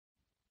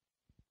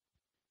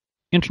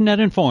Internet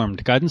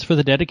Informed, Guidance for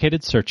the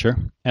Dedicated Searcher,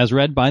 as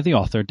read by the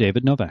author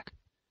David Novak.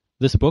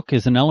 This book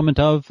is an element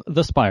of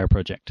the Spire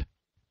Project.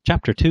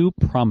 Chapter 2,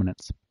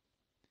 Prominence.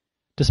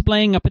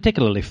 Displaying a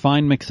particularly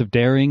fine mix of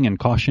daring and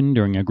caution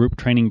during a group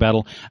training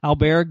battle,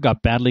 Albert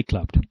got badly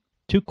clubbed.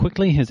 Too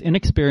quickly his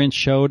inexperience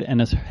showed,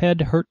 and his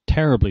head hurt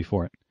terribly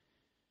for it.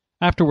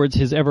 Afterwards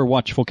his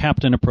ever-watchful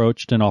captain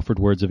approached and offered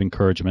words of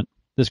encouragement.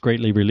 This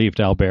greatly relieved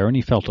Albert, and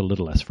he felt a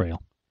little less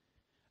frail.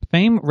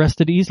 Fame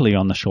rested easily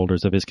on the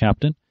shoulders of his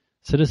captain.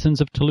 Citizens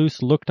of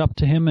Toulouse looked up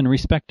to him and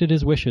respected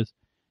his wishes.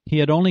 He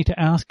had only to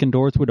ask, and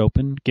doors would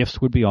open,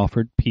 gifts would be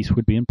offered, peace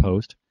would be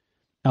imposed.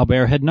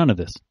 Albert had none of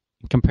this.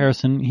 In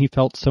comparison, he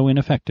felt so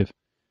ineffective.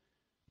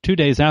 2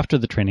 days after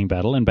the training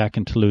battle, and back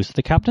in Toulouse,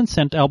 the captain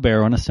sent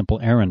Albert on a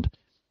simple errand.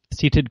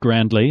 Seated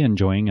grandly,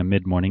 enjoying a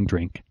mid-morning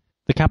drink,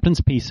 the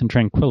captain's peace and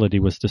tranquility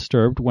was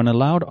disturbed when a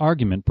loud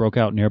argument broke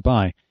out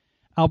nearby.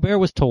 Albert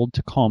was told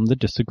to calm the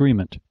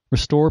disagreement,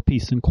 restore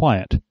peace and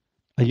quiet.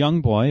 A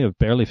young boy of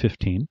barely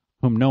 15,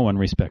 whom no one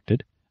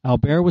respected,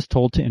 Albert was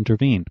told to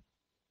intervene.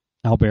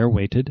 Albert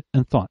waited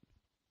and thought.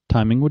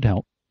 Timing would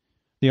help.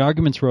 The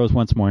arguments rose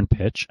once more in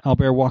pitch.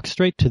 Albert walked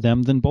straight to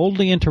them, then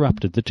boldly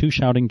interrupted the two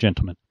shouting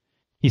gentlemen.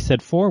 He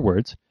said 4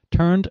 words,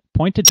 turned,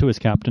 pointed to his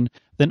captain,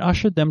 then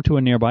ushered them to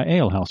a nearby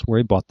alehouse where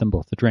he bought them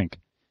both a drink.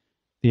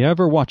 The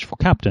ever-watchful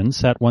captain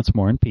sat once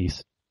more in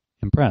peace,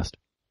 impressed.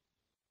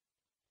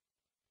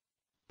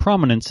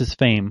 Prominence is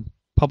fame,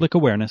 public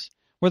awareness.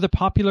 Whether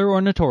popular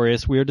or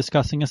notorious, we are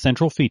discussing a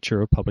central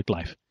feature of public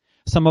life.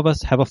 Some of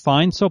us have a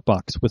fine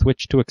soapbox with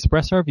which to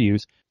express our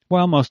views,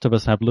 while most of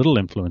us have little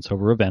influence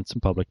over events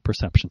and public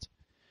perceptions.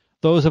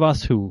 Those of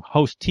us who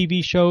host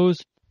TV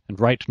shows and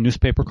write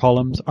newspaper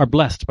columns are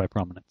blessed by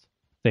prominence.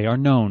 They are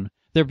known.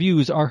 Their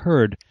views are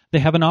heard. They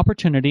have an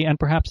opportunity and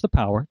perhaps the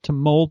power to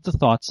mold the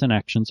thoughts and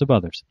actions of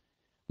others.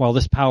 While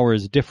this power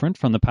is different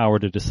from the power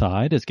to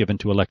decide as given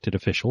to elected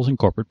officials and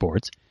corporate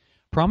boards,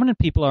 prominent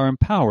people are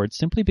empowered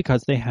simply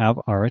because they have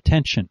our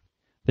attention.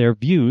 Their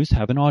views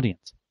have an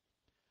audience.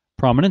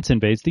 Prominence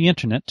invades the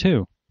internet,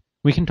 too.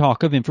 We can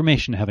talk of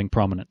information having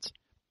prominence.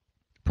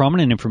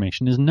 Prominent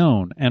information is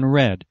known and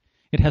read.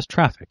 It has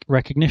traffic,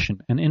 recognition,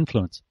 and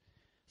influence.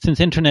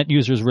 Since internet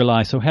users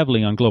rely so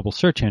heavily on global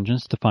search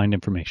engines to find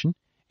information,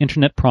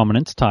 internet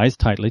prominence ties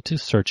tightly to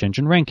search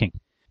engine ranking.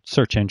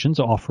 Search engines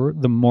offer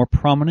the more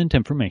prominent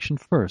information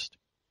first.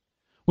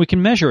 We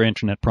can measure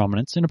internet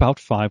prominence in about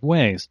 5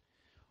 ways.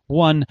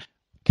 1.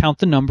 Count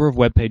the number of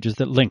web pages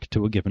that link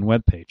to a given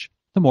web page.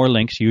 The more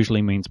links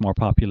usually means more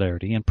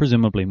popularity and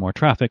presumably more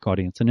traffic,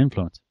 audience, and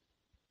influence.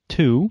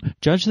 2.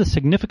 Judge the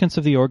significance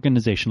of the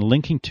organization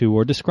linking to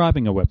or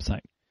describing a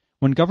website.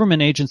 When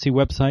government agency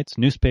websites,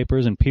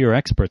 newspapers, and peer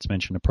experts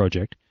mention a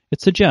project,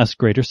 it suggests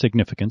greater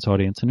significance,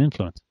 audience, and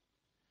influence.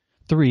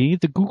 3.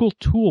 The Google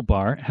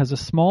toolbar has a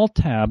small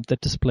tab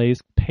that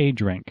displays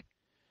PageRank.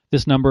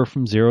 This number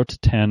from 0 to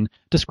 10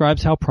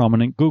 describes how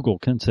prominent Google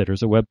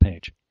considers a web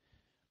page.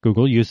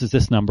 Google uses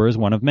this number as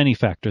one of many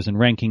factors in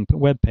ranking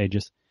web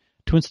pages.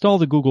 To install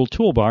the Google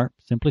toolbar,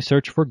 simply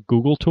search for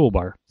Google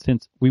toolbar,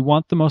 since we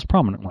want the most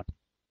prominent one.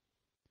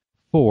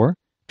 4.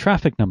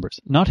 Traffic numbers,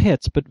 not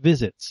hits but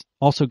visits,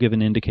 also give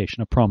an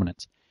indication of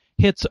prominence.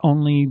 Hits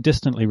only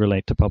distantly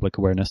relate to public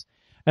awareness.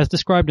 As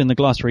described in the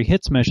glossary,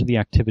 hits measure the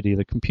activity of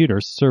the computer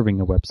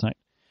serving a website.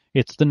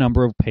 It's the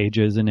number of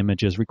pages and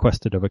images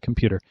requested of a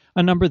computer,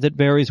 a number that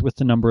varies with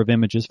the number of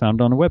images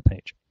found on a web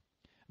page.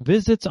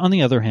 Visits, on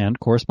the other hand,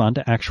 correspond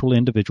to actual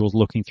individuals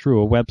looking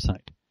through a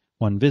website.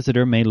 One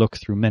visitor may look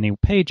through many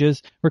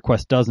pages,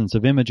 request dozens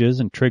of images,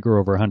 and trigger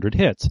over 100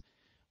 hits.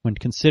 When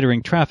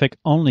considering traffic,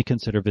 only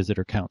consider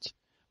visitor counts.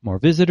 More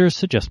visitors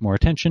suggest more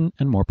attention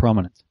and more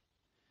prominence.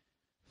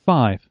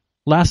 5.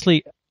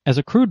 Lastly, as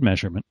a crude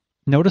measurement,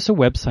 notice a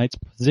website's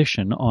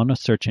position on a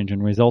search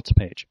engine results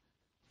page.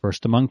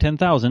 First among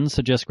 10,000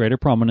 suggests greater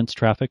prominence,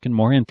 traffic, and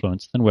more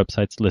influence than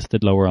websites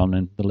listed lower on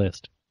in the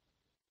list.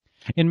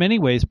 In many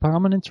ways,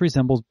 prominence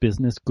resembles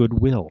business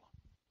goodwill.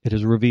 It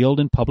is revealed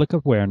in public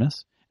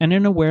awareness and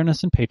in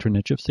awareness and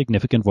patronage of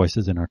significant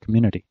voices in our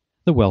community,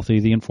 the wealthy,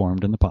 the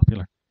informed, and the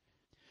popular.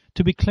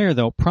 To be clear,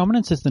 though,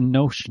 prominence is the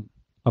notion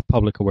of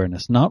public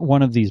awareness, not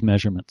one of these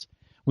measurements.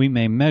 We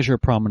may measure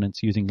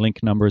prominence using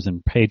link numbers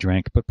and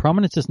PageRank, but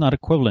prominence is not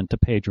equivalent to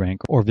PageRank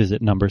or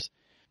visit numbers.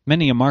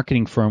 Many a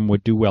marketing firm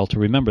would do well to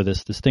remember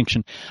this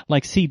distinction.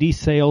 Like CD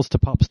sales to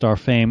pop star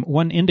fame,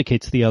 one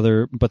indicates the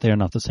other, but they are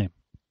not the same.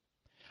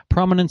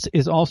 Prominence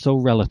is also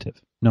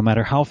relative. No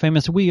matter how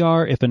famous we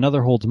are, if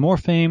another holds more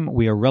fame,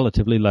 we are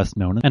relatively less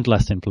known and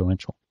less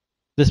influential.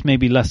 This may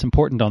be less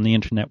important on the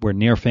internet where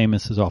near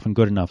famous is often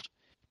good enough,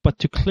 but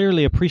to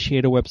clearly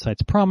appreciate a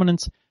website's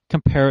prominence,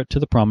 compare it to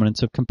the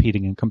prominence of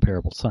competing and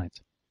comparable sites.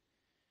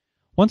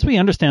 Once we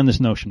understand this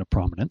notion of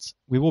prominence,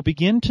 we will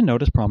begin to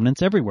notice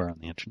prominence everywhere on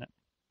the internet.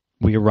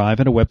 We arrive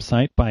at a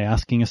website by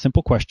asking a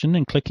simple question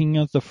and clicking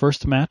the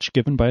first match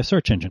given by a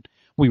search engine.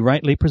 We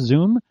rightly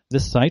presume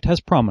this site has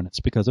prominence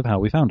because of how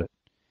we found it.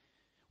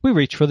 We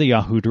reach for the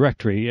Yahoo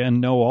directory and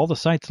know all the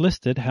sites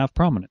listed have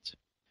prominence.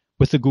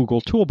 With the Google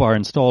toolbar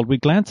installed, we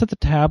glance at the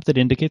tab that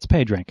indicates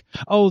PageRank.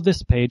 Oh,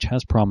 this page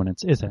has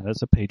Prominence. It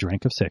has a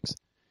PageRank of 6.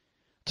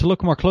 To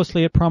look more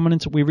closely at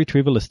Prominence, we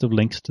retrieve a list of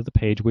links to the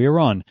page we are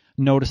on.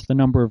 Notice the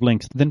number of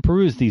links, then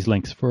peruse these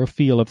links for a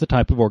feel of the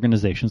type of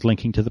organizations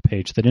linking to the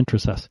page that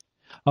interests us.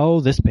 Oh,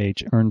 this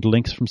page earned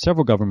links from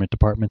several government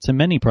departments and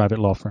many private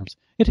law firms.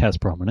 It has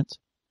Prominence.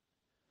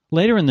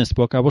 Later in this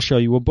book, I will show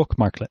you a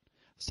bookmarklet,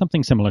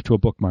 something similar to a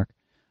bookmark,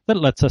 that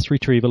lets us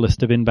retrieve a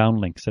list of inbound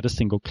links at a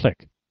single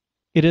click.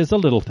 It is a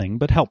little thing,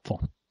 but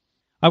helpful.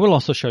 I will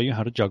also show you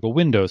how to juggle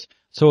windows,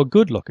 so a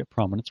good look at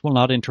Prominence will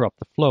not interrupt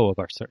the flow of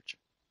our search.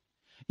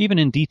 Even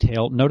in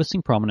detail,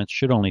 noticing Prominence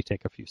should only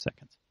take a few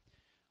seconds.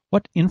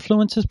 What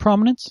influences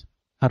Prominence?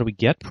 How do we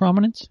get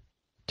Prominence?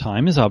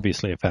 Time is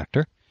obviously a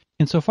factor.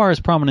 Insofar as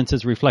Prominence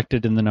is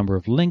reflected in the number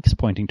of links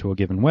pointing to a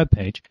given web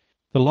page,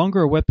 the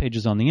longer a web page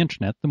is on the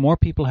internet, the more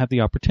people have the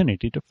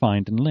opportunity to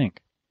find and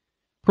link.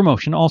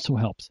 Promotion also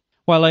helps.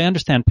 While I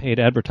understand paid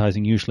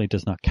advertising usually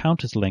does not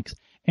count as links,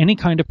 any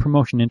kind of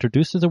promotion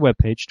introduces a web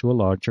page to a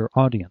larger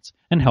audience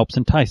and helps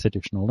entice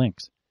additional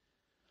links.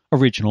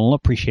 Original,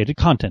 appreciated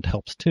content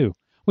helps too.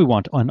 We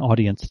want an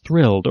audience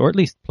thrilled, or at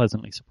least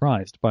pleasantly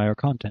surprised, by our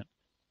content.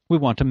 We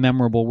want a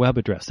memorable web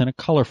address and a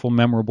colorful,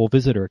 memorable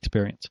visitor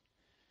experience.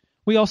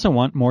 We also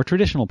want more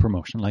traditional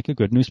promotion, like a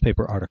good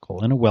newspaper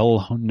article and a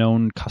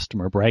well-known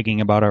customer bragging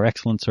about our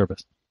excellent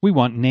service. We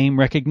want name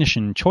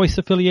recognition, choice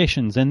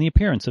affiliations, and the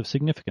appearance of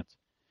significance.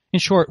 In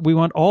short, we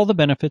want all the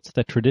benefits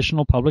that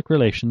traditional public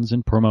relations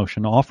and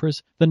promotion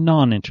offers the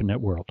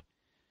non-internet world.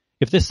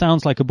 If this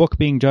sounds like a book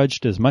being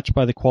judged as much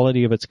by the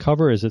quality of its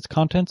cover as its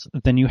contents,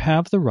 then you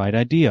have the right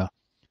idea.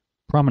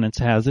 Prominence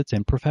has its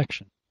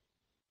imperfection.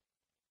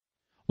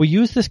 We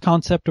use this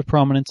concept of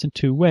prominence in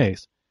two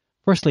ways.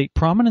 Firstly,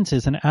 prominence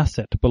is an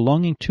asset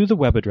belonging to the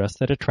web address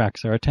that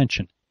attracts our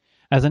attention.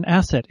 As an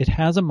asset, it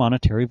has a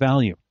monetary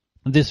value.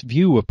 This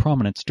view of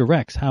prominence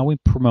directs how we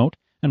promote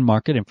and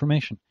market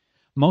information.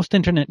 Most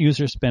internet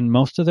users spend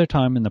most of their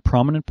time in the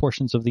prominent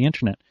portions of the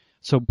internet,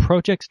 so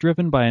projects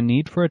driven by a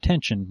need for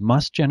attention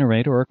must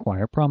generate or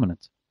acquire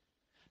prominence.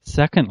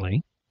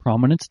 Secondly,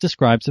 prominence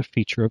describes a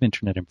feature of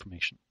internet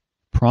information.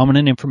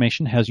 Prominent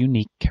information has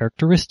unique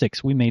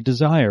characteristics we may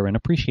desire and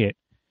appreciate.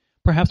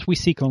 Perhaps we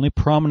seek only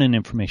prominent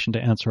information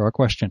to answer our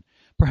question.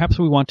 Perhaps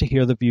we want to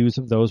hear the views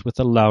of those with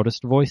the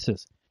loudest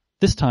voices.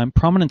 This time,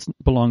 prominence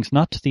belongs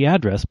not to the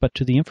address, but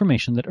to the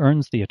information that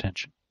earns the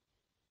attention.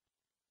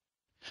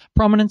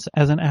 Prominence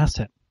as an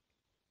asset.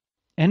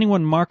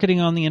 Anyone marketing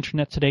on the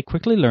internet today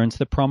quickly learns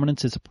that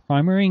prominence is a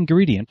primary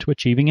ingredient to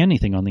achieving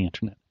anything on the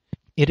internet.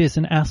 It is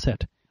an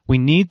asset. We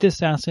need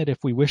this asset if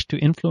we wish to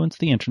influence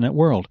the internet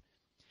world.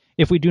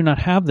 If we do not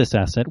have this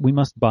asset, we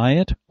must buy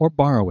it or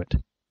borrow it.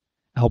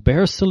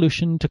 Albert's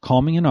solution to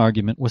calming an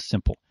argument was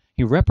simple.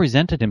 He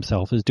represented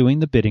himself as doing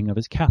the bidding of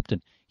his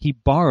captain. He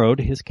borrowed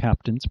his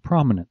captain's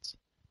prominence.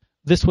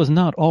 This was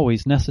not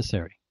always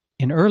necessary.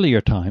 In earlier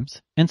times,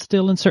 and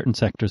still in certain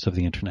sectors of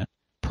the internet,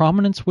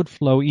 prominence would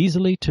flow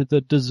easily to the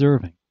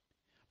deserving.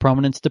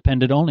 Prominence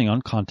depended only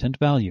on content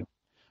value.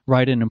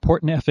 Write an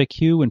important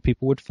FAQ and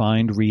people would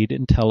find, read,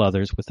 and tell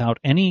others without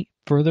any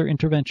further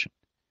intervention.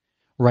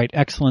 Write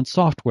excellent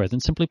software, then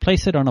simply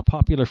place it on a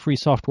popular free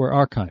software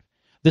archive.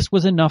 This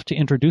was enough to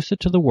introduce it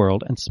to the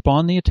world and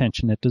spawn the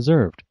attention it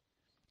deserved.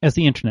 As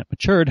the internet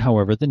matured,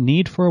 however, the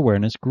need for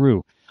awareness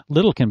grew.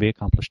 Little can be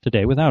accomplished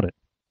today without it.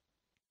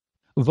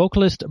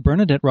 Vocalist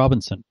Bernadette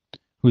Robinson,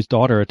 whose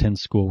daughter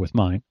attends school with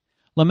mine,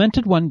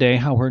 lamented one day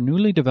how her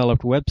newly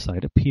developed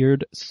website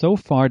appeared so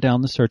far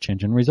down the search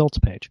engine results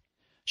page.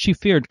 She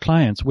feared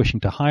clients wishing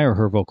to hire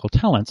her vocal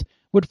talents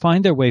would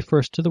find their way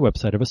first to the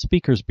website of a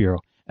speakers bureau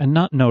and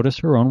not notice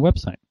her own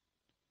website.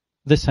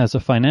 This has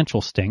a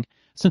financial sting,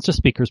 since a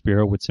speakers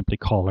bureau would simply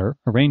call her,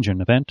 arrange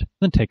an event,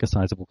 then take a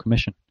sizable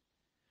commission.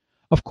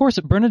 Of course,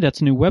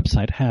 Bernadette's new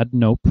website had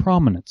no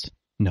prominence.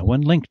 No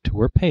one linked to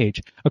her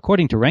page.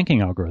 According to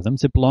ranking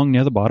algorithms, it belonged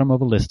near the bottom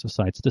of a list of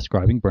sites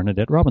describing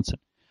Bernadette Robinson.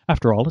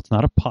 After all, it's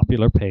not a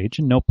popular page,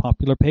 and no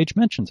popular page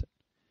mentions it.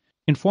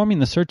 Informing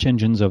the search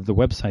engines of the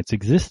website's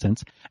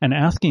existence and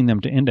asking them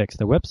to index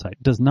the website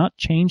does not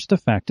change the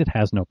fact it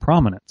has no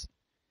prominence.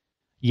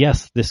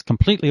 Yes, this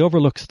completely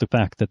overlooks the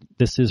fact that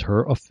this is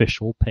her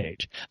official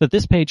page, that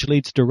this page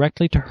leads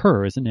directly to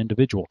her as an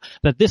individual,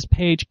 that this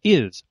page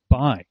is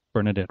by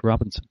Bernadette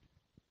Robinson.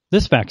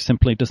 This fact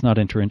simply does not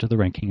enter into the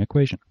ranking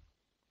equation.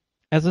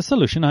 As a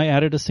solution, I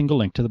added a single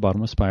link to the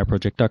bottom of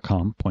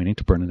spireproject.com pointing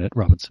to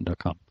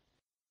BernadetteRobinson.com.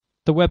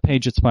 The web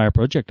page at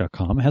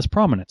spireproject.com has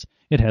prominence.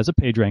 It has a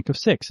page rank of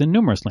 6 and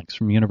numerous links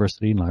from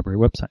university and library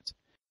websites.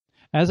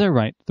 As I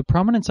write, the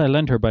prominence I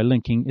lend her by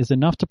linking is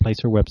enough to place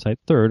her website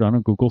third on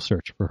a Google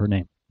search for her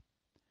name.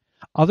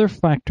 Other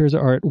factors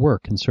are at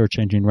work in search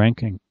engine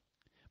ranking,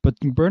 but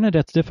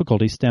Bernadette's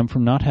difficulties stem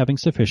from not having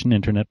sufficient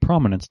internet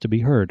prominence to be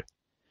heard.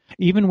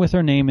 Even with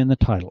her name in the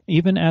title,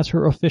 even as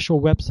her official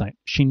website,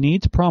 she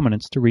needs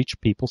prominence to reach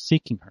people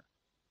seeking her.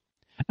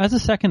 As a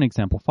second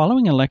example,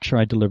 following a lecture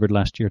I delivered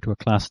last year to a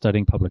class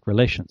studying public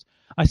relations,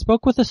 I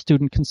spoke with a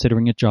student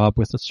considering a job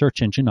with a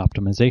search engine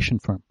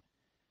optimization firm.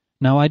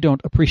 Now, I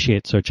don't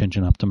appreciate search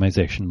engine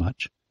optimization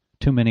much.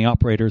 Too many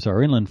operators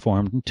are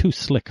ill-informed and too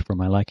slick for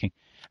my liking.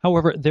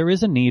 However, there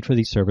is a need for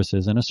these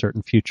services and a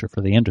certain future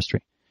for the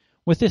industry.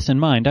 With this in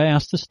mind, I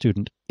asked the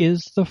student,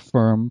 is the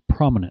firm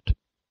prominent?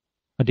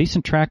 A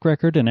decent track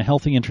record and a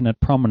healthy internet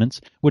prominence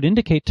would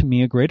indicate to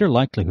me a greater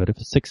likelihood of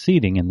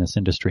succeeding in this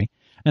industry,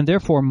 and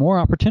therefore more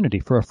opportunity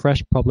for a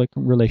fresh public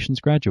relations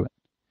graduate.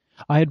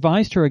 I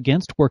advised her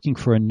against working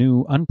for a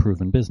new,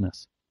 unproven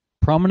business.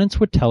 Prominence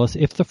would tell us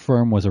if the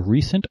firm was a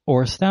recent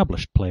or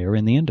established player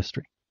in the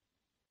industry.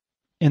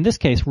 In this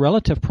case,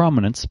 relative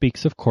prominence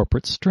speaks of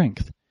corporate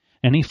strength.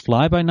 Any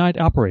fly-by-night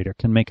operator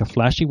can make a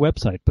flashy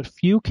website, but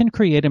few can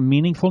create a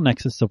meaningful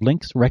nexus of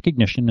links,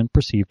 recognition, and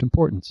perceived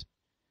importance.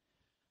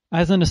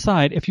 As an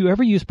aside, if you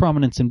ever use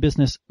prominence in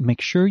business, make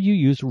sure you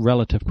use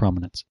relative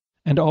prominence,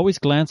 and always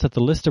glance at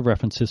the list of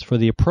references for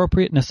the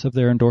appropriateness of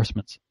their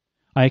endorsements.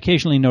 I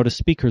occasionally notice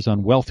speakers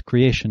on wealth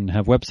creation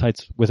have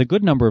websites with a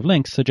good number of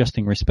links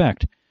suggesting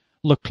respect.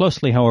 Look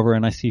closely, however,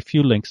 and I see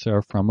few links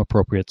are from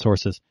appropriate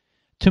sources.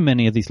 Too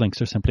many of these links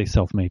are simply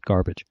self-made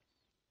garbage.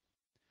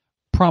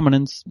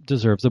 Prominence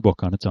deserves a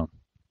book on its own.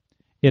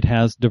 It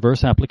has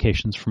diverse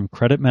applications from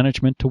credit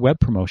management to web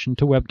promotion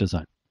to web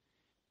design.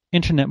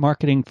 Internet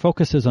marketing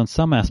focuses on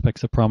some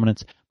aspects of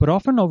prominence, but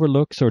often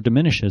overlooks or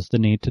diminishes the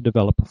need to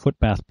develop a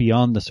footpath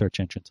beyond the search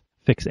engines.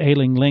 Fix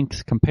ailing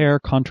links, compare,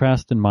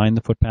 contrast, and mine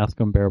the footpath of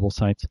comparable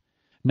sites.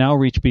 Now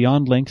reach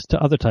beyond links to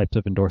other types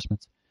of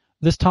endorsements.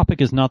 This topic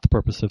is not the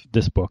purpose of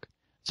this book,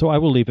 so I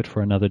will leave it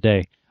for another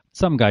day.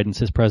 Some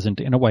guidance is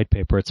present in a white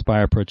paper at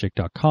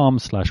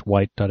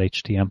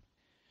spireproject.com/white.htm.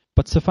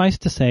 But suffice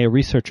to say, a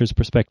researcher's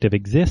perspective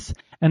exists,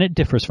 and it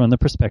differs from the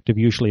perspective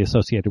usually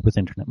associated with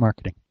internet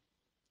marketing.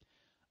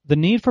 The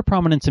need for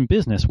prominence in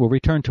business will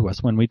return to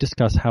us when we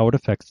discuss how it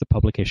affects the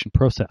publication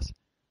process.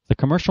 The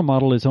commercial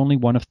model is only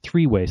one of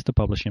 3 ways to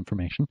publish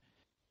information.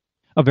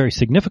 A very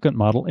significant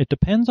model, it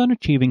depends on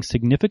achieving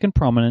significant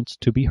prominence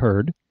to be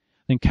heard,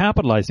 then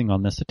capitalizing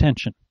on this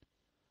attention.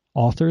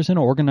 Authors and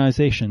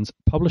organizations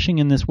publishing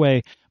in this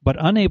way, but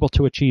unable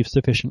to achieve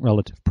sufficient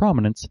relative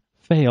prominence,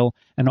 fail,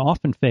 and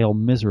often fail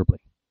miserably.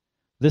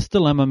 This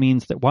dilemma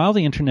means that while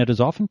the internet is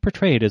often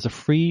portrayed as a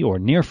free or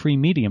near-free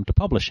medium to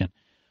publish in,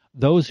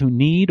 those who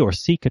need or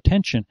seek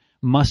attention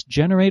must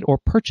generate or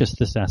purchase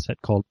this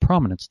asset called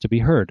prominence to be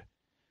heard.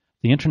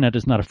 The internet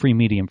is not a free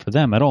medium for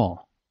them at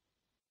all.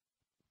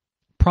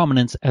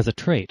 Prominence as a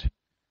trait.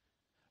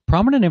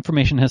 Prominent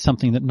information has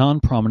something that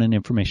non-prominent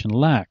information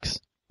lacks,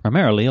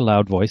 primarily a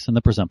loud voice and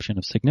the presumption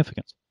of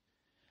significance.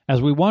 As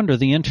we wander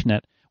the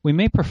internet, we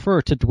may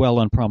prefer to dwell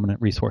on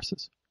prominent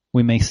resources.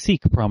 We may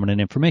seek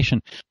prominent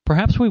information.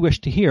 Perhaps we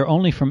wish to hear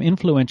only from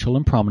influential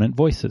and prominent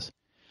voices.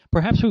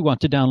 Perhaps we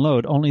want to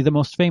download only the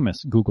most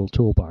famous Google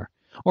toolbar,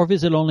 or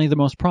visit only the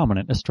most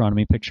prominent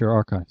astronomy picture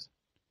archives.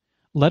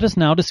 Let us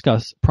now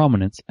discuss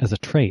prominence as a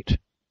trait.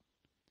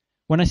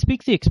 When I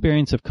speak the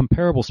experience of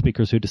comparable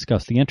speakers who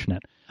discuss the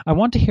internet, I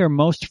want to hear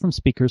most from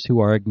speakers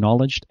who are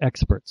acknowledged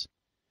experts.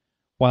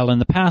 While in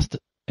the past,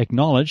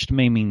 acknowledged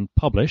may mean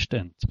published,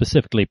 and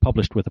specifically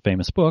published with a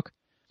famous book,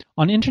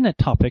 on internet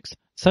topics,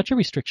 such a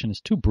restriction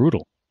is too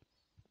brutal.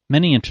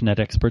 Many internet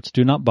experts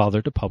do not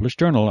bother to publish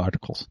journal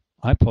articles.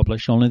 I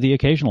publish only the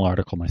occasional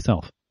article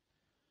myself.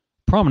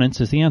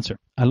 Prominence is the answer.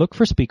 I look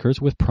for speakers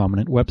with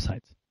prominent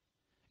websites.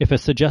 If a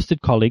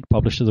suggested colleague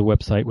publishes a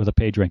website with a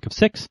page rank of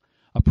 6,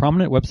 a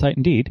prominent website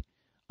indeed,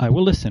 I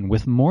will listen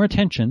with more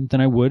attention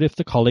than I would if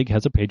the colleague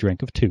has a page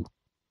rank of 2.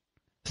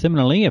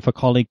 Similarly, if a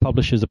colleague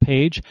publishes a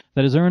page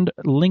that has earned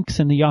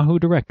links in the Yahoo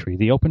directory,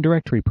 the Open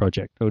Directory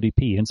Project,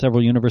 ODP, and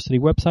several university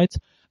websites,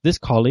 this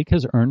colleague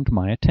has earned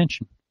my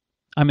attention.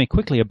 I may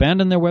quickly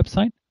abandon their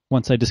website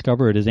once I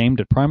discover it is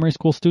aimed at primary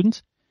school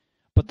students,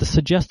 but the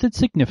suggested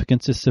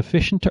significance is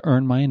sufficient to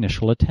earn my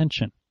initial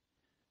attention.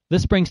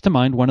 This brings to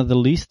mind one of the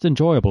least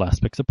enjoyable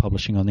aspects of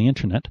publishing on the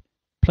internet,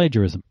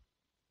 plagiarism.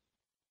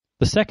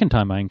 The second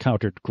time I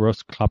encountered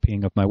gross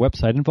copying of my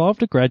website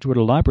involved a graduate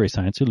of library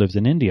science who lives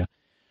in India.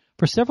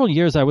 For several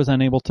years I was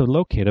unable to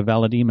locate a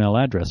valid email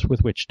address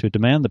with which to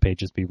demand the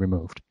pages be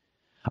removed.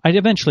 I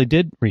eventually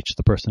did reach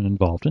the person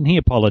involved, and he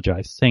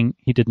apologized, saying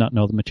he did not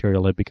know the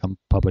material had become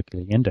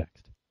publicly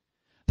indexed.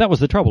 That was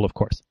the trouble, of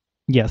course.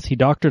 Yes, he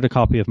doctored a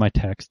copy of my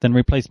text, then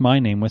replaced my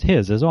name with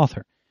his as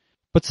author.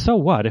 But so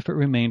what if it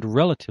remained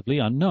relatively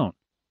unknown?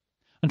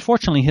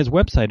 Unfortunately, his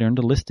website earned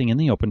a listing in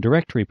the Open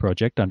Directory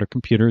Project under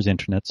Computers,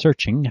 Internet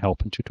Searching,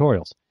 Help, and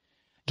Tutorials.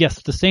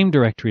 Yes, the same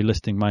directory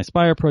listing my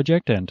Spire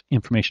project and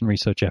Information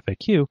Research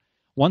FAQ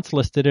once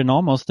listed an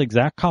almost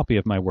exact copy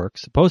of my work,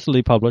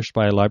 supposedly published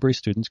by a library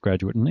student's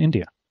graduate in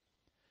India.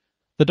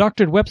 The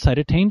doctored website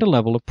attained a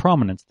level of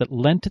prominence that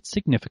lent its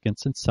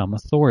significance and some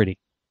authority.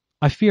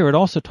 I fear it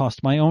also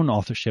tossed my own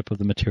authorship of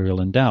the material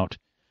in doubt.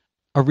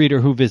 A reader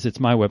who visits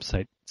my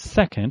website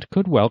second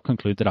could well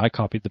conclude that I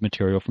copied the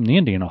material from the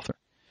Indian author.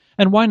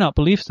 And why not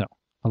believe so?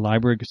 A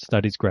library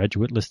studies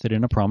graduate listed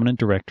in a prominent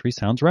directory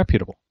sounds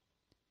reputable.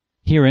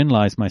 Herein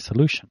lies my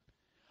solution.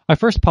 I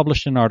first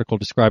published an article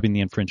describing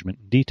the infringement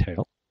in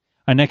detail.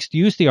 I next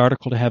used the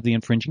article to have the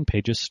infringing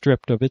pages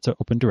stripped of its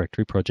Open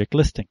Directory Project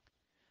listing.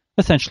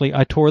 Essentially,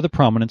 I tore the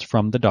Prominence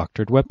from the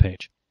doctored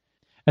webpage.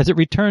 As it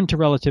returned to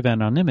relative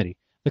anonymity,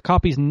 the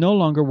copies no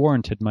longer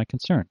warranted my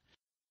concern.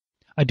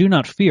 I do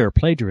not fear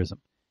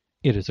plagiarism.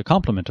 It is a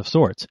compliment of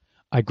sorts.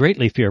 I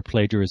greatly fear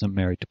plagiarism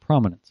married to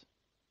prominence.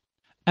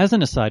 As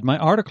an aside, my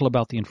article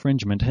about the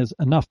infringement has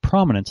enough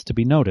prominence to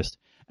be noticed,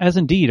 as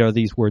indeed are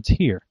these words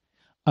here.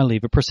 I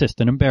leave a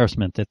persistent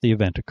embarrassment that the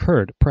event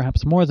occurred,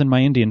 perhaps more than my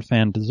Indian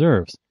fan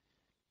deserves.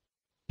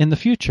 In the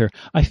future,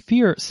 I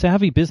fear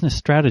savvy business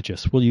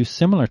strategists will use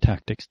similar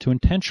tactics to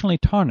intentionally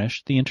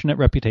tarnish the Internet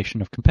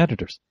reputation of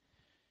competitors.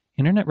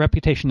 Internet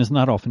reputation is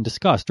not often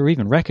discussed or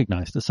even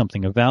recognized as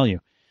something of value.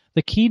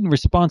 The key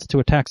response to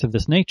attacks of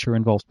this nature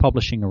involves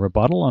publishing a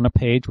rebuttal on a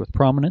page with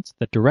prominence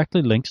that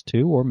directly links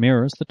to or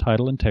mirrors the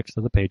title and text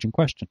of the page in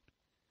question.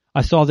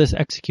 I saw this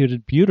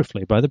executed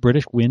beautifully by the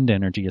British Wind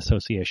Energy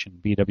Association,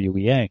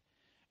 BWEA,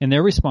 in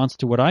their response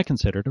to what I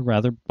considered a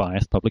rather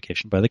biased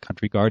publication by the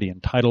Country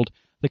Guardian titled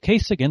The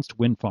Case Against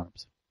Wind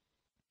Farms.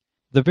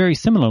 The very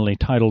similarly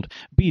titled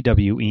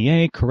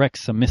BWEA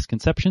Corrects Some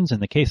Misconceptions in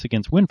the Case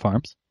Against Wind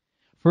Farms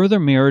further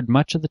mirrored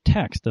much of the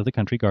text of the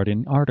Country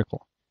Guardian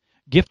article.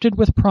 Gifted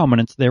with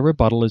prominence, their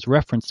rebuttal is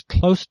referenced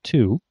close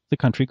to the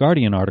Country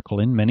Guardian article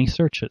in many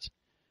searches.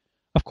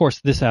 Of course,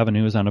 this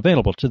avenue is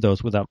unavailable to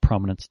those without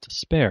prominence to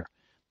spare.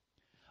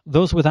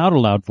 Those without a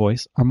loud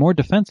voice are more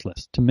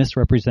defenseless to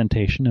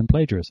misrepresentation and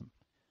plagiarism.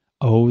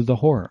 Oh, the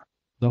horror,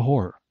 the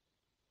horror.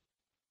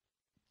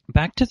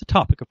 Back to the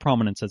topic of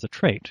prominence as a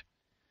trait.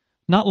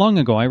 Not long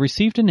ago, I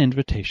received an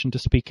invitation to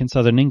speak in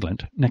southern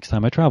England next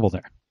time I travel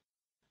there.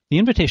 The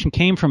invitation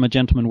came from a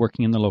gentleman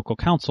working in the local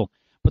council,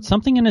 but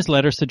something in his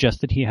letter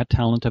suggested he had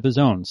talent of his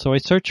own, so I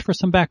searched for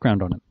some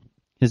background on him.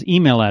 His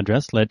email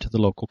address led to the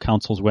local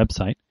council's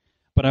website,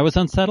 but I was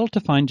unsettled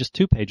to find just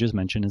 2 pages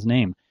mention his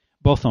name,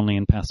 both only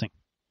in passing.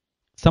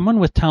 Someone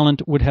with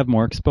talent would have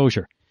more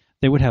exposure.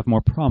 They would have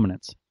more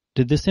prominence.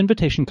 Did this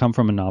invitation come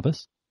from a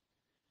novice?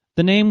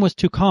 The name was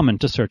too common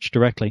to search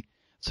directly,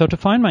 so to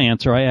find my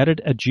answer I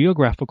added a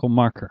geographical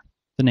marker,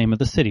 the name of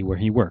the city where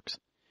he works.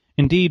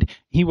 Indeed,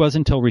 he was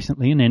until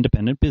recently an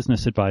independent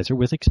business advisor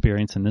with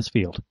experience in this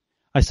field.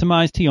 I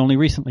surmised he only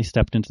recently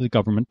stepped into the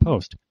government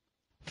post.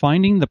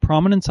 Finding the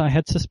prominence I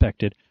had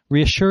suspected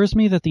reassures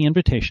me that the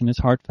invitation is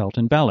heartfelt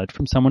and valid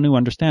from someone who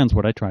understands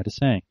what I try to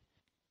say.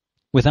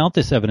 Without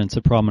this evidence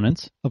of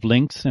prominence, of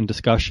links and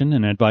discussion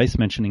and advice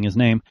mentioning his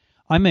name,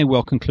 I may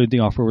well conclude the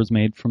offer was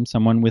made from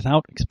someone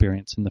without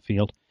experience in the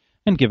field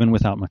and given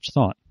without much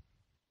thought.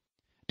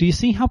 Do you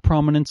see how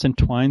prominence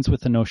entwines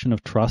with the notion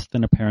of trust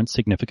and apparent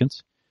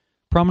significance?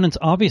 Prominence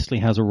obviously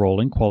has a role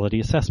in quality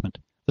assessment,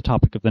 the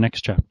topic of the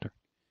next chapter.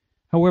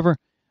 However,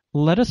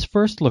 let us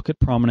first look at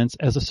prominence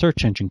as a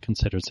search engine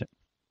considers it.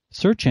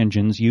 Search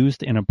engines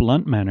used in a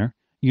blunt manner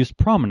use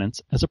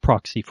prominence as a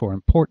proxy for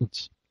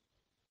importance.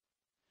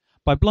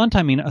 By blunt,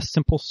 I mean a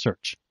simple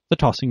search, the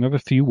tossing of a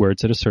few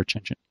words at a search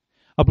engine.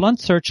 A blunt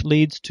search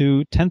leads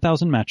to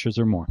 10,000 matches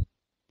or more.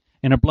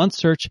 In a blunt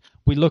search,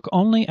 we look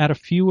only at a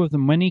few of the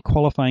many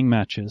qualifying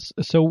matches,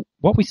 so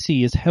what we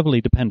see is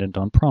heavily dependent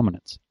on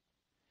prominence.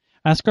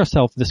 Ask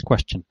ourselves this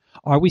question: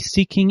 are we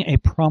seeking a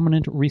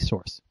prominent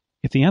resource?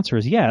 If the answer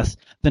is yes,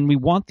 then we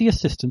want the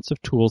assistance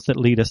of tools that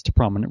lead us to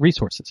prominent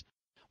resources.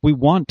 We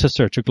want to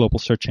search a global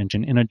search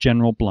engine in a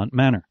general, blunt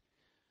manner.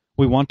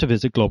 We want to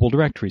visit global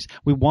directories.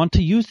 We want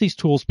to use these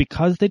tools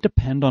because they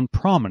depend on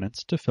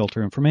prominence to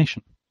filter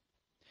information.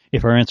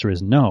 If our answer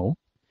is no,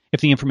 if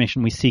the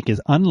information we seek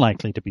is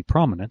unlikely to be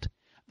prominent,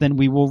 then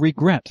we will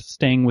regret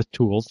staying with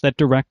tools that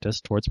direct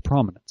us towards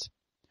prominence.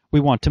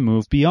 We want to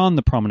move beyond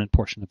the prominent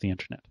portion of the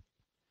Internet.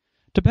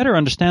 To better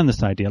understand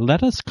this idea,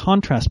 let us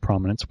contrast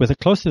prominence with a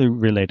closely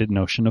related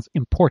notion of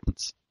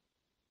importance.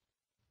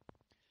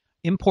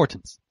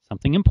 Importance.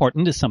 Something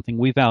important is something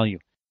we value.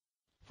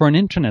 For an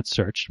Internet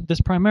search,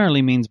 this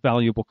primarily means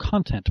valuable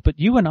content, but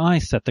you and I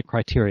set the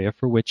criteria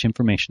for which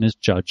information is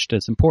judged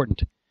as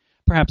important.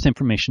 Perhaps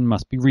information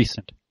must be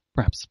recent,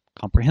 perhaps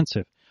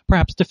comprehensive,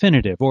 perhaps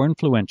definitive or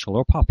influential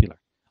or popular.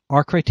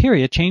 Our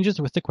criteria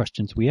changes with the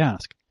questions we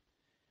ask.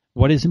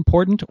 What is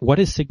important, what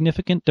is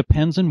significant,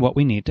 depends on what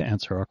we need to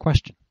answer our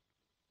question.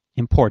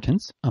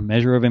 Importance, a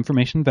measure of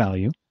information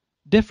value,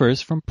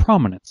 differs from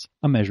prominence,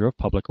 a measure of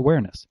public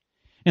awareness,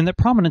 in that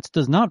prominence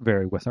does not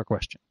vary with our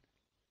question.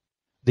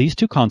 These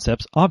two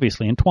concepts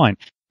obviously entwine.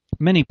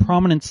 Many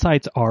prominent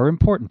sites are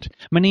important.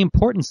 Many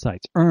important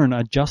sites earn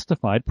a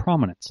justified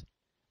prominence.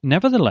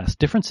 Nevertheless,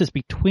 differences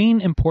between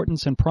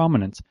importance and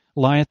prominence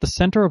lie at the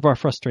center of our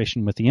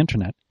frustration with the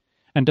Internet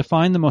and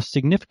define the most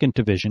significant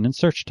division in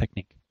search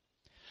technique.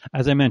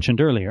 As I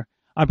mentioned earlier,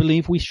 I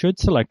believe we should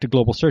select a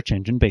global search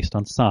engine based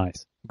on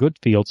size, good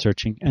field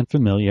searching, and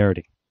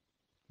familiarity.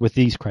 With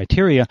these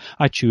criteria,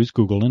 I choose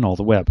Google and all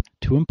the web,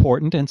 two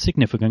important and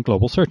significant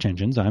global search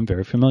engines I am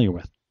very familiar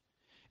with.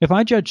 If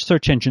I judge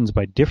search engines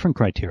by different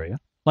criteria,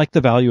 like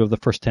the value of the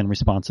first 10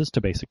 responses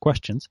to basic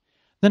questions,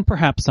 then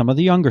perhaps some of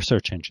the younger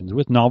search engines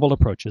with novel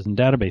approaches in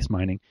database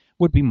mining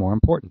would be more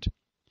important.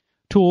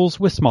 Tools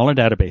with smaller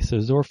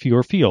databases or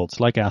fewer fields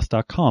like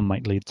Ask.com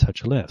might lead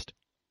such a list.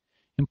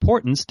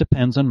 Importance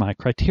depends on my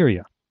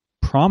criteria.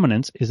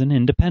 Prominence is an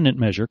independent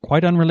measure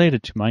quite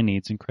unrelated to my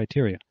needs and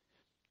criteria.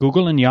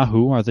 Google and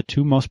Yahoo are the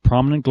two most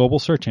prominent global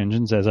search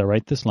engines as I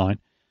write this line,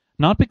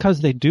 not because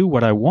they do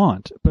what I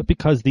want, but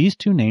because these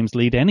two names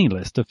lead any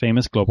list of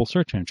famous global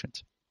search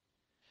engines.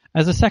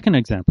 As a second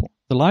example,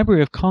 the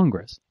Library of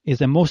Congress is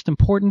a most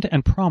important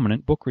and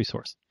prominent book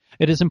resource.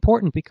 It is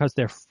important because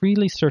their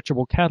freely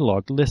searchable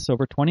catalog lists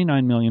over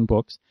 29 million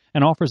books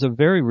and offers a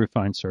very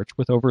refined search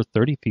with over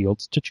 30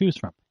 fields to choose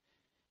from.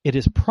 It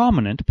is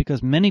prominent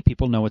because many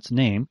people know its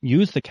name,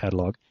 use the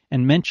catalog,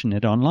 and mention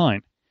it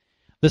online.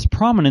 This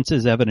prominence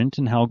is evident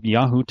in how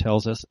Yahoo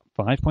tells us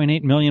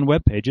 5.8 million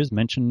web pages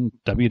mention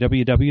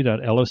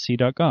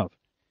www.loc.gov.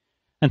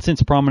 And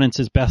since prominence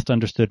is best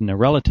understood in a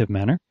relative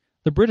manner,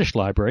 the British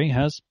Library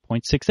has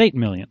 0.68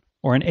 million,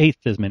 or an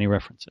eighth as many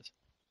references.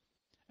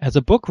 As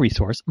a book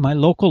resource, my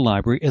local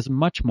library is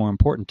much more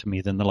important to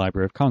me than the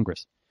Library of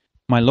Congress.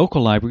 My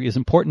local library is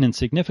important and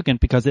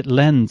significant because it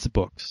lends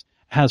books,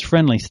 has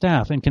friendly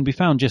staff, and can be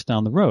found just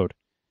down the road.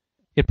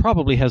 It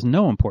probably has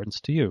no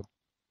importance to you.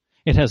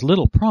 It has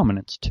little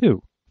prominence,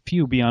 too.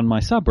 Few beyond my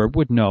suburb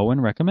would know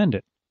and recommend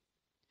it.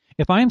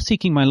 If I am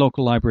seeking my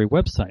local library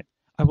website,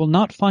 I will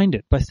not find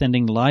it by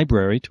sending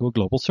library to a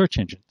global search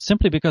engine,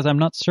 simply because I'm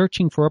not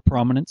searching for a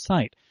prominent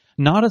site,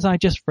 not as I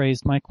just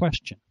phrased my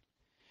question.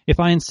 If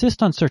I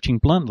insist on searching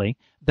bluntly,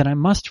 then I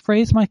must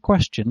phrase my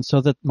question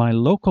so that my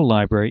local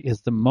library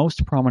is the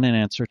most prominent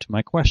answer to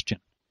my question.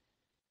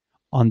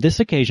 On this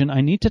occasion, I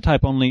need to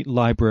type only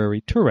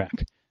Library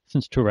Toorak,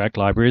 since Toorak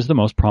Library is the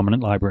most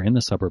prominent library in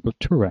the suburb of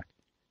Toorak.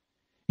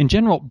 In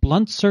general,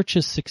 blunt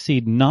searches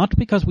succeed not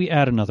because we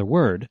add another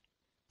word.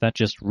 That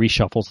just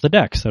reshuffles the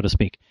deck, so to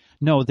speak.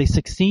 No, they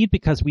succeed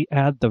because we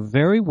add the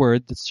very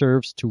word that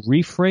serves to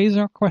rephrase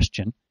our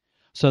question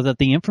so that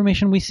the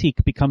information we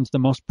seek becomes the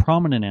most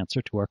prominent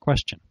answer to our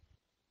question.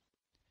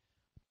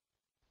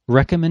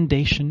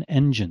 Recommendation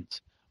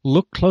engines.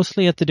 Look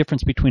closely at the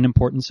difference between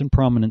importance and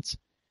prominence.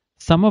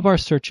 Some of our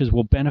searches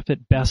will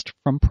benefit best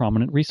from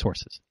prominent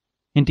resources.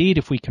 Indeed,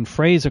 if we can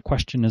phrase a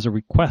question as a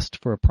request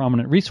for a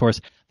prominent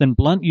resource, then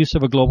blunt use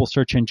of a global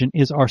search engine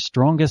is our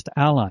strongest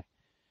ally.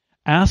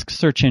 Ask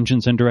search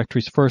engines and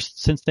directories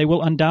first, since they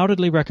will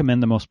undoubtedly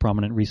recommend the most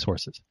prominent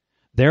resources.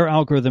 Their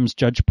algorithms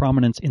judge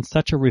prominence in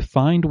such a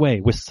refined way,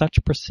 with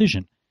such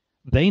precision.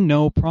 They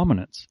know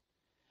prominence.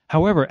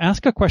 However,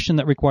 ask a question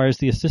that requires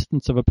the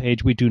assistance of a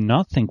page we do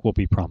not think will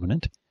be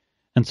prominent,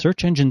 and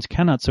search engines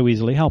cannot so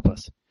easily help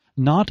us.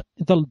 Not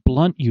the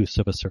blunt use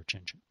of a search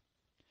engine.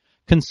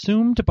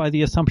 Consumed by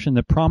the assumption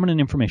that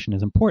prominent information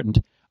is important,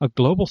 a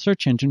global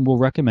search engine will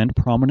recommend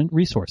prominent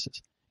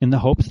resources in the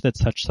hopes that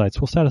such sites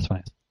will satisfy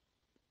us.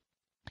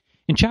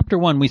 In Chapter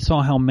 1, we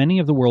saw how many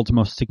of the world's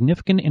most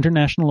significant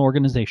international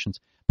organizations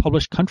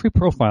publish country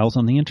profiles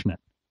on the Internet.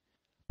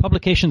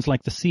 Publications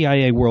like the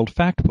CIA World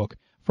Factbook,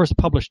 first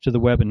published to the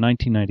web in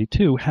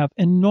 1992, have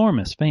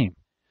enormous fame.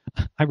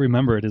 I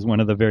remember it as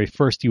one of the very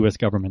first U.S.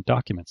 government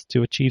documents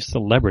to achieve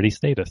celebrity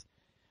status.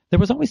 There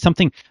was always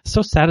something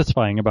so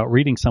satisfying about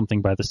reading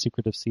something by the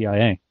secretive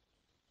CIA.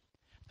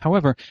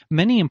 However,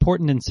 many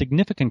important and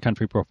significant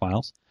country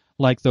profiles,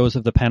 like those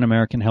of the Pan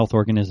American Health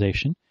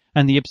Organization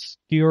and the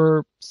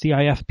obscure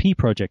CIFP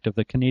project of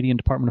the Canadian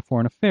Department of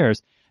Foreign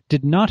Affairs,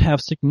 did not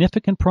have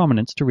significant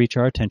prominence to reach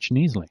our attention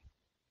easily.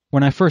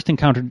 When I first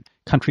encountered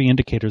country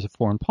indicators of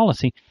foreign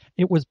policy,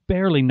 it was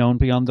barely known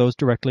beyond those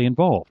directly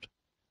involved.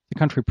 The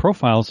country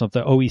profiles of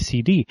the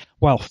OECD,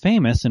 while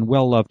famous and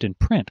well-loved in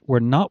print, were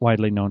not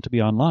widely known to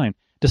be online,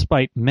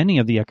 despite many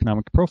of the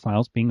economic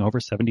profiles being over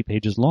 70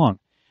 pages long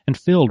and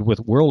filled with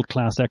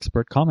world-class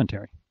expert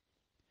commentary.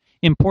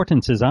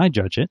 Importance as I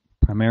judge it,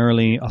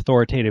 primarily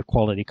authoritative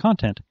quality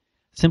content,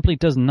 simply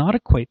does not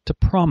equate to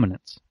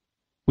prominence.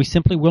 We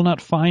simply will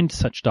not find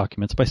such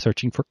documents by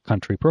searching for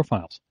country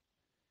profiles.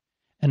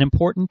 An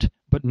important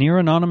but near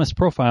anonymous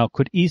profile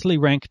could easily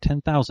rank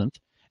 10,000th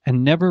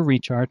and never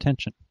reach our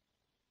attention.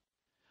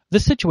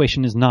 This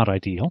situation is not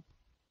ideal.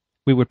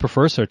 We would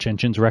prefer search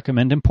engines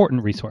recommend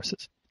important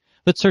resources,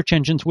 that search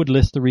engines would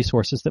list the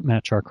resources that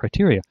match our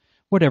criteria,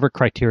 whatever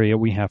criteria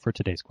we have for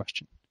today's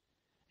question.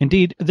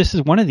 Indeed, this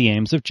is one of the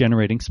aims of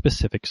generating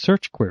specific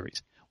search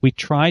queries. We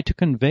try to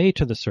convey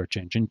to the search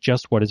engine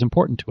just what is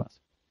important to us.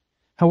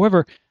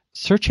 However,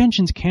 search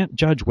engines can't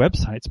judge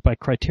websites by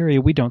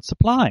criteria we don't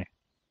supply.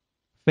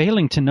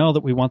 Failing to know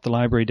that we want the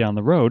library down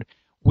the road,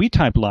 we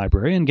type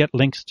library and get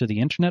links to the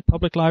Internet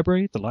Public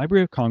Library, the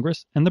Library of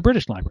Congress, and the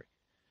British Library.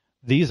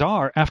 These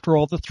are, after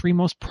all, the three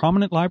most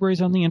prominent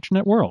libraries on the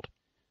Internet world.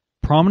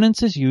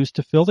 Prominence is used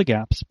to fill the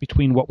gaps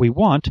between what we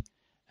want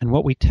and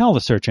what we tell the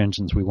search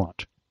engines we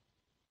want.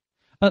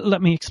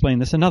 Let me explain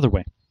this another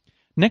way.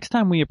 Next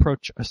time we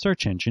approach a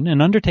search engine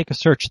and undertake a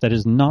search that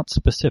is not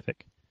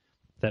specific,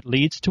 that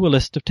leads to a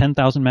list of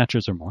 10,000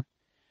 matches or more,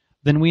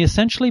 then we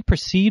essentially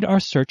precede our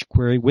search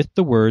query with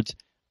the words,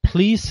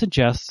 "Please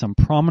suggest some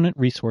prominent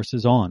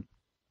resources on."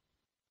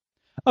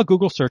 A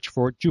Google search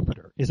for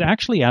Jupiter is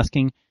actually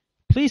asking,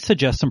 "Please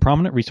suggest some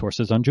prominent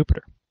resources on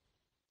Jupiter."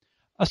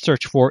 A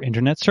search for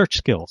Internet search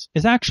skills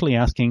is actually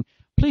asking,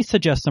 Please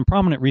suggest some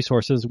prominent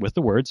resources with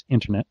the words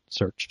Internet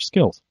Search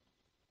Skills.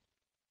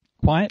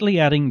 Quietly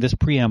adding this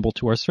preamble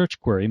to our search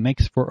query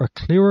makes for a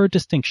clearer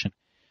distinction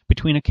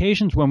between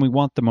occasions when we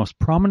want the most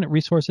prominent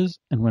resources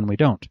and when we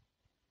don't.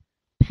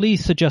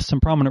 Please suggest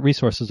some prominent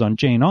resources on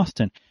Jane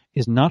Austen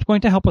is not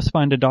going to help us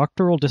find a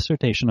doctoral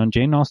dissertation on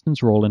Jane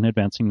Austen's role in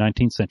advancing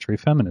 19th century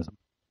feminism.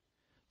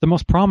 The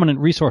most prominent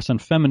resource on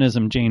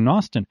feminism, Jane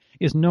Austen,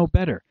 is no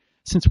better,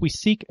 since we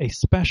seek a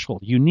special,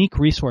 unique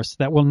resource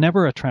that will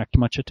never attract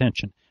much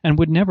attention and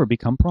would never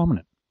become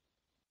prominent.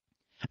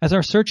 As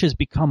our searches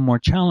become more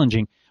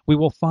challenging, we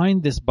will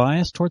find this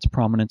bias towards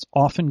prominence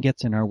often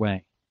gets in our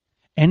way.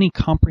 Any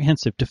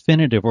comprehensive,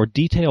 definitive, or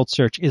detailed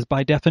search is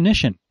by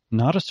definition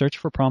not a search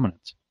for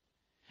prominence.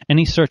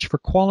 Any search for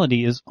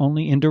quality is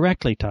only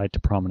indirectly tied to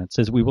prominence,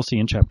 as we will see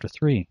in Chapter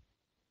 3.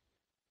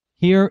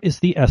 Here is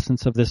the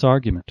essence of this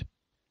argument.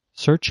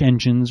 Search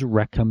engines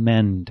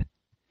recommend.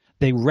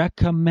 They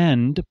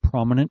recommend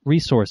prominent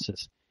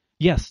resources.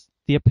 Yes,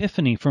 the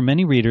epiphany for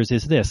many readers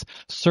is this: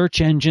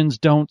 search engines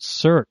don't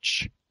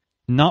search.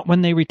 Not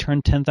when they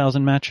return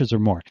 10,000 matches or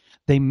more.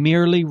 They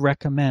merely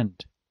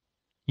recommend.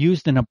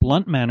 Used in a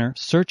blunt manner,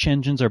 search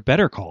engines are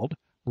better called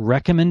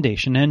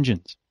recommendation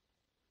engines.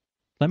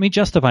 Let me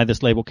justify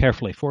this label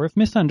carefully, for if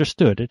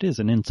misunderstood, it is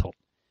an insult.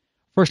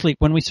 Firstly,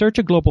 when we search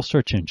a global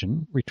search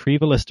engine,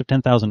 retrieve a list of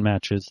 10,000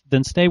 matches,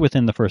 then stay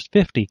within the first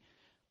 50,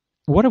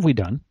 what have we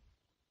done?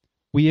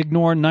 We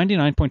ignore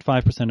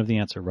 99.5% of the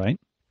answer, right?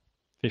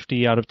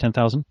 50 out of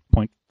 10,000,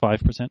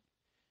 0.5%.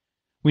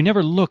 We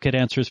never look at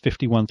answers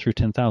 51 through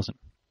 10,000.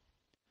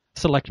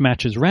 Select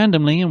matches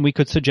randomly, and we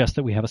could suggest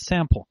that we have a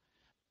sample.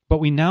 But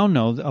we now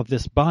know of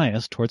this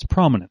bias towards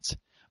prominence.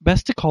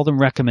 Best to call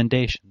them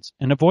recommendations,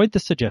 and avoid the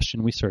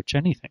suggestion we search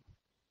anything.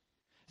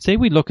 Say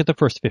we look at the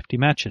first 50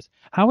 matches.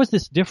 How is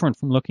this different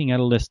from looking at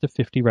a list of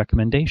 50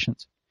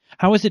 recommendations?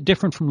 How is it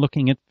different from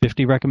looking at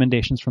 50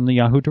 recommendations from the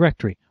Yahoo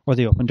directory or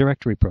the Open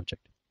Directory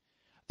project?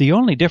 The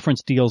only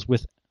difference deals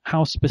with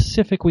how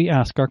specific we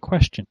ask our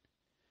question.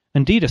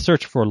 Indeed, a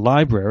search for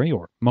library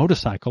or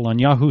motorcycle on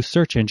Yahoo's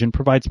search engine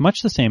provides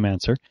much the same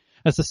answer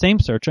as the same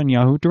search on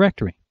Yahoo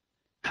directory.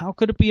 How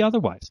could it be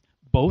otherwise?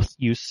 Both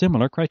use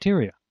similar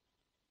criteria.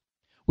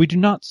 We do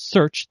not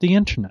search the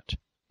internet,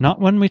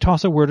 not when we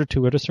toss a word or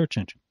two at a search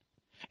engine.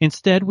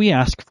 Instead, we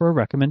ask for a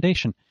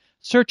recommendation.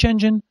 Search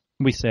engine,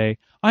 we say,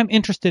 I'm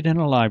interested in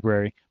a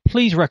library.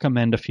 Please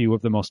recommend a few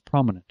of the most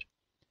prominent.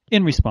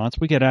 In response,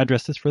 we get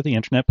addresses for the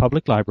Internet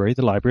Public Library,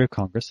 the Library of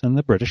Congress, and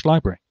the British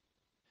Library.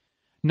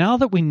 Now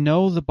that we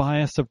know the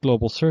bias of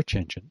global search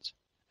engines,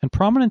 and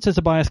prominence is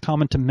a bias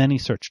common to many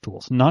search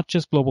tools, not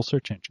just global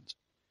search engines,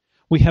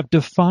 we have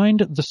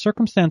defined the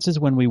circumstances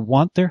when we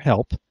want their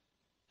help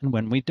and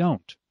when we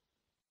don't.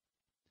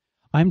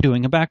 I'm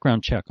doing a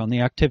background check on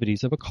the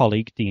activities of a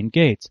colleague, Dean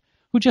Gates,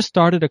 who just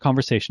started a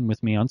conversation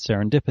with me on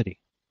serendipity.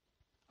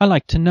 I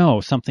like to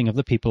know something of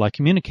the people I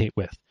communicate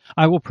with.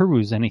 I will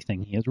peruse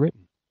anything he has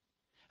written.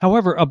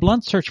 However, a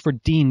blunt search for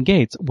Dean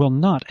Gates will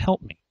not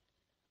help me.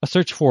 A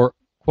search for,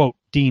 quote,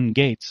 Dean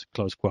Gates,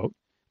 close quote,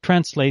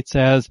 translates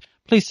as,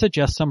 please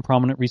suggest some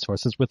prominent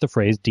resources with the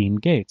phrase Dean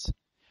Gates.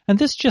 And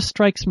this just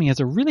strikes me as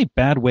a really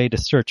bad way to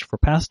search for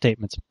past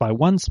statements by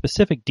one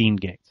specific Dean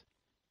Gates.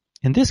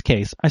 In this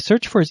case, I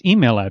search for his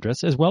email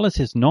address as well as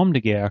his nom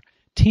de guerre,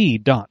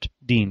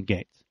 T.Dean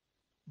Gates.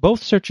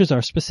 Both searches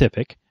are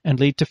specific and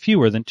lead to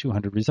fewer than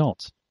 200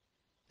 results.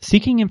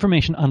 Seeking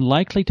information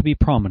unlikely to be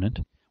prominent,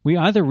 we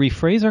either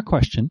rephrase our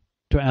question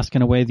to ask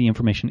in a way the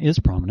information is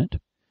prominent,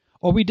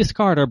 or we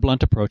discard our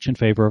blunt approach in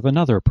favor of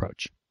another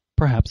approach,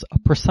 perhaps a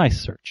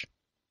precise search.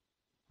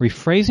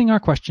 Rephrasing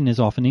our question is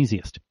often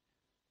easiest.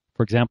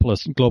 For example, a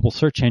global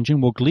search engine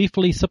will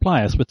gleefully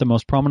supply us with the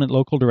most prominent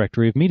local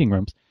directory of meeting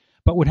rooms,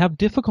 but would have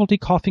difficulty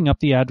coughing up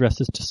the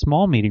addresses to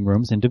small meeting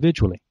rooms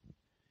individually.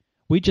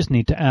 We just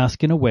need to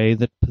ask in a way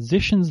that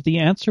positions the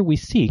answer we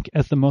seek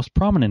as the most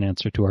prominent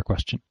answer to our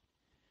question.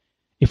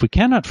 If we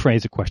cannot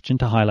phrase a question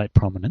to highlight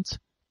prominence,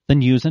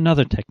 then use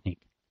another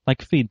technique,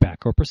 like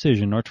feedback or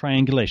precision or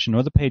triangulation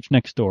or the page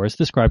next door as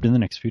described in the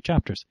next few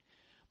chapters.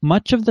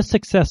 Much of the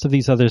success of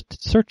these other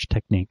search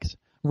techniques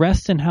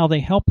rests in how they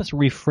help us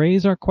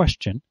rephrase our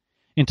question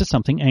into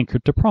something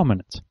anchored to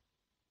prominence.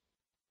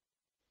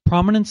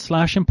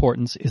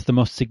 Prominence/importance is the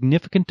most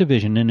significant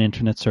division in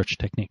Internet search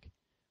technique.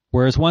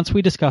 Whereas once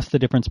we discussed the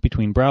difference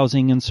between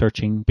browsing and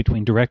searching,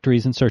 between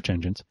directories and search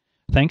engines,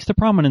 thanks to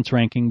prominence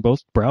ranking,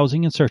 both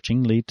browsing and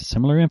searching lead to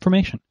similar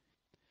information.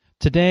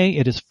 Today,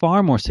 it is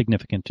far more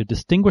significant to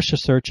distinguish a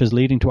search as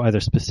leading to either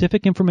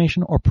specific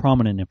information or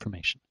prominent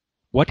information.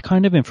 What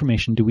kind of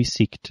information do we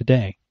seek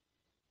today?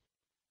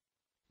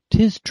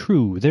 'Tis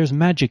true, there's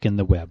magic in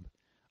the web.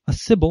 A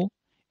Sibyl,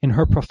 in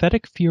her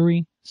prophetic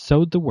fury,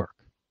 sowed the work.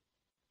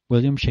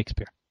 William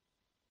Shakespeare.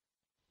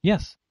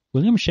 Yes,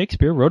 William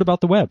Shakespeare wrote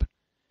about the web.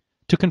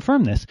 To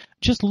confirm this,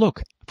 just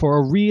look for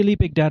a really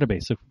big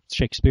database of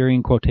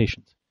Shakespearean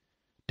quotations.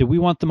 Do we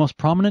want the most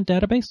prominent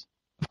database?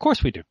 Of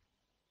course we do.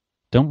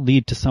 Don't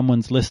lead to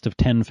someone's list of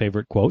 10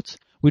 favorite quotes.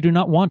 We do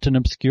not want an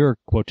obscure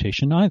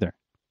quotation either.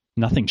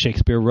 Nothing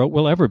Shakespeare wrote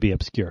will ever be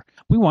obscure.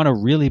 We want a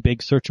really big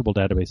searchable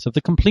database of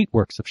the complete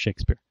works of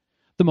Shakespeare.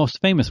 The most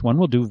famous one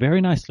will do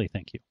very nicely,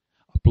 thank you.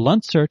 A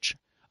blunt search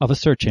of a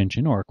search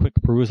engine or a quick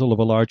perusal of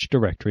a large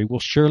directory will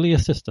surely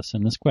assist us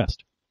in this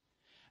quest.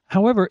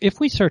 However, if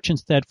we search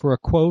instead for a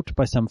quote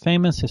by some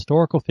famous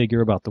historical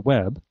figure about the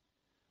web,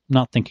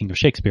 not thinking of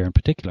Shakespeare in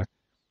particular,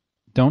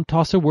 don't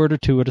toss a word or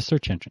two at a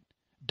search engine.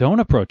 Don't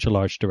approach a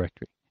large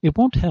directory. It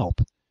won't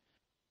help.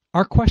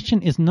 Our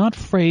question is not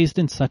phrased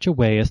in such a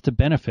way as to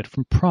benefit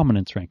from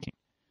prominence ranking.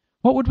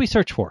 What would we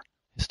search for?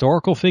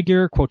 Historical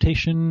figure,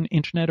 quotation,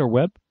 internet, or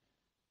web?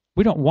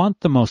 We don't want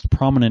the most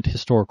prominent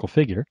historical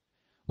figure.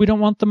 We don't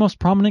want the most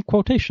prominent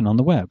quotation on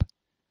the web.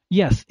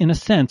 Yes, in a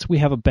sense, we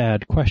have a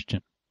bad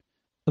question.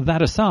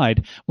 That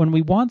aside, when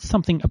we want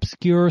something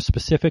obscure,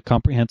 specific,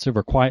 comprehensive,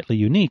 or quietly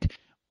unique,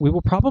 we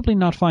will probably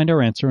not find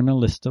our answer in a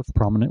list of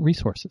prominent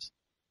resources.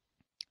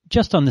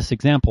 Just on this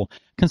example,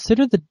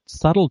 consider the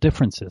subtle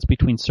differences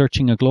between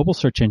searching a global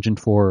search engine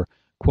for,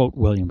 quote,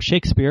 William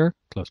Shakespeare,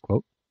 close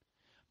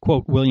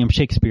quote William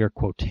Shakespeare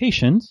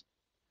quotations,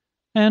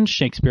 and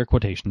Shakespeare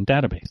quotation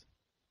database.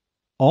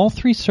 All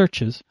three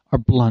searches are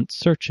blunt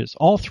searches.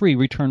 All three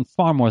return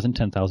far more than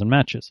 10,000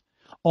 matches.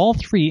 All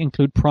three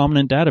include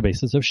prominent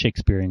databases of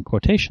Shakespearean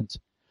quotations.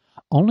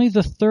 Only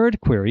the third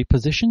query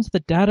positions the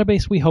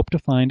database we hope to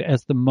find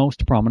as the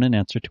most prominent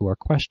answer to our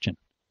question.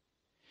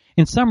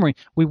 In summary,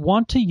 we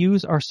want to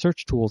use our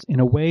search tools in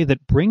a way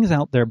that brings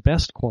out their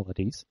best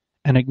qualities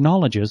and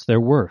acknowledges their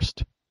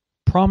worst.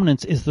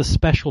 Prominence is the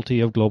specialty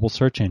of global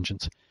search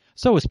engines.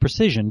 So is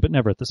precision, but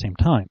never at the same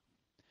time.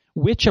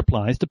 Which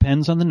applies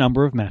depends on the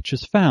number of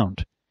matches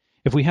found.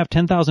 If we have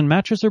 10,000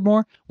 matches or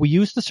more, we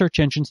use the search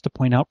engines to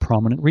point out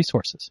prominent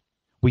resources.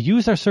 We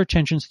use our search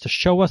engines to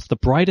show us the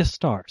brightest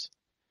stars.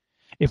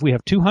 If we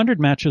have 200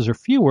 matches or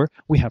fewer,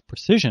 we have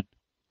precision.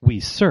 We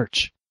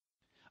search.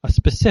 A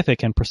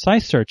specific and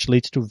precise search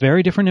leads to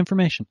very different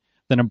information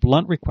than a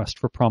blunt request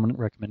for prominent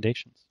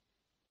recommendations.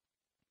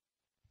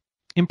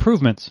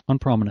 Improvements on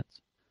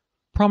prominence.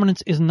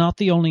 Prominence is not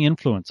the only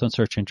influence on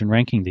search engine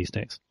ranking these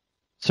days.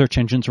 Search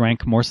engines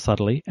rank more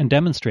subtly and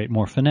demonstrate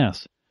more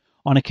finesse.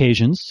 On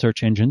occasions,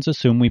 search engines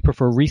assume we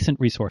prefer recent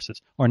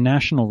resources or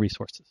national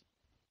resources.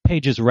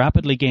 Pages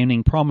rapidly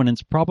gaining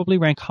prominence probably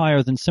rank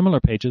higher than similar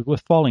pages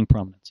with falling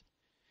prominence.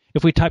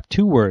 If we type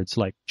two words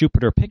like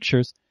Jupiter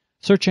Pictures,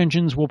 search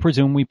engines will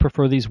presume we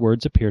prefer these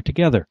words appear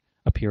together,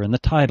 appear in the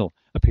title,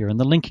 appear in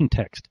the linking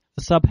text,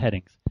 the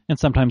subheadings, and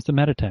sometimes the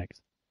meta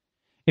tags.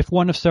 If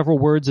one of several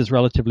words is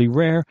relatively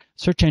rare,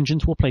 search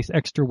engines will place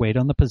extra weight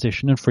on the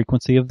position and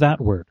frequency of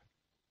that word.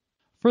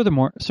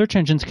 Furthermore, search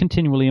engines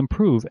continually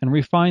improve and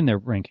refine their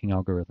ranking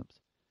algorithms.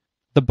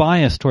 The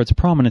bias towards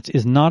prominence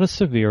is not as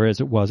severe as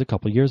it was a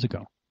couple years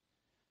ago.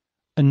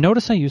 And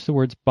notice I use the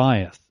words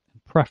bias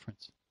and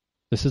preference.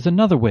 This is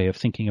another way of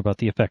thinking about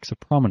the effects of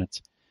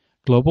prominence.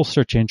 Global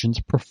search engines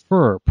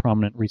prefer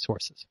prominent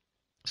resources.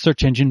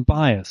 Search engine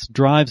bias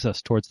drives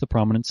us towards the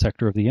prominent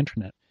sector of the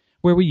internet,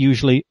 where we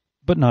usually,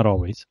 but not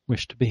always,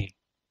 wish to be.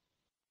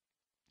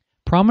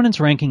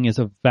 Prominence ranking is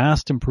a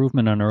vast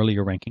improvement on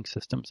earlier ranking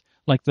systems,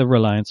 like the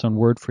reliance on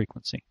word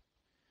frequency.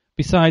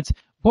 Besides,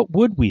 what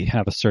would we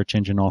have a search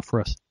engine offer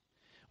us?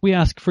 We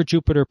ask for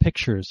Jupiter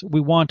Pictures.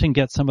 We want and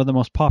get some of the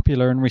most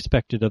popular and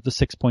respected of the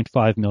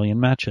 6.5 million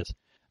matches.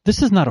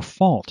 This is not a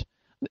fault.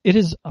 It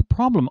is a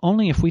problem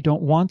only if we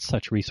don't want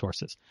such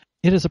resources.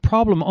 It is a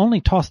problem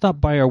only tossed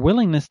up by our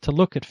willingness to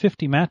look at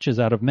 50 matches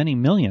out of many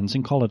millions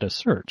and call it a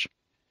search.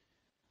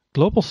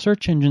 Global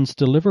search engines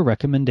deliver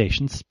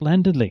recommendations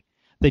splendidly.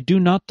 They do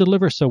not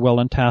deliver so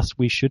well on tasks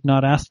we should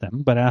not ask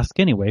them, but ask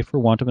anyway for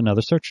want of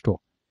another search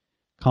tool.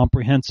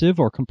 Comprehensive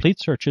or complete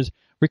searches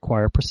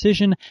require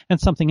precision and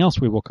something else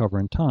we will cover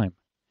in time.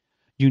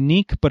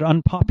 Unique but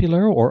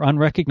unpopular or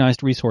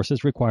unrecognized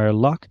resources require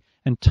luck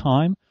and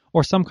time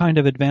or some kind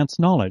of advanced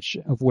knowledge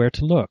of where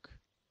to look.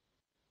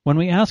 When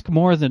we ask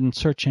more than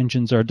search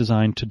engines are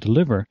designed to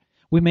deliver,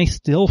 we may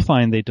still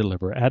find they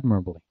deliver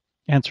admirably,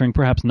 answering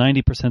perhaps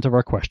 90% of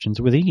our questions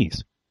with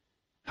ease.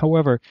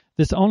 However,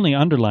 this only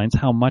underlines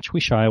how much we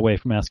shy away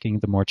from asking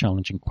the more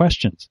challenging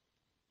questions.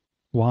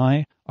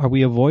 Why are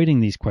we avoiding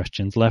these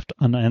questions left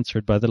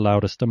unanswered by the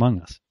loudest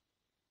among us?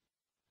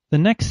 The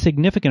next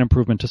significant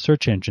improvement to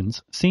search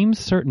engines seems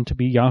certain to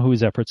be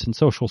Yahoo's efforts in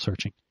social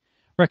searching.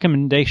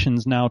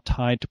 Recommendations now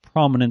tied to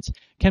prominence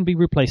can be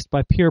replaced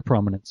by peer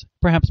prominence,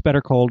 perhaps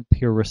better called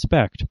peer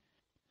respect.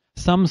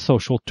 Some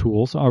social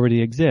tools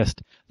already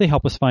exist. They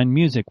help us find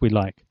music we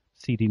like,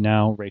 CD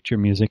Now, Rate Your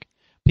Music,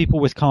 people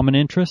with common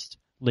interests,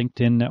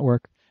 LinkedIn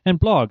network, and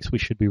blogs we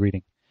should be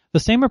reading. The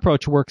same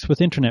approach works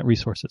with internet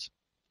resources.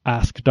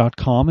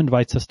 Ask.com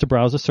invites us to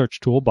browse a search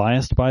tool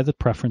biased by the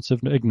preference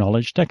of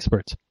acknowledged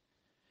experts.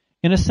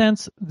 In a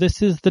sense,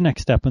 this is the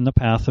next step in the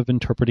path of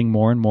interpreting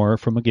more and more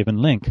from a given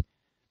link.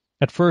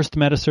 At first,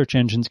 meta search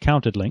engines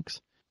counted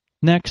links.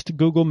 Next,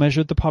 Google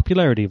measured the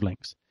popularity of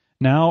links.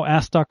 Now,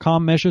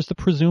 Ask.com measures the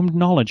presumed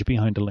knowledge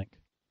behind a link.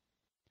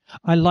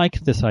 I like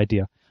this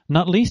idea,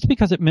 not least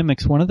because it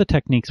mimics one of the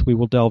techniques we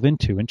will delve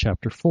into in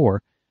Chapter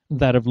 4,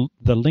 that of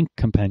the link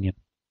companion.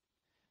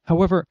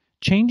 However,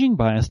 changing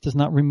bias does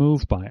not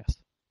remove bias.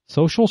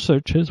 Social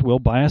searches will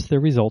bias their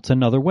results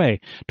another way,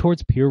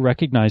 towards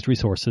peer-recognized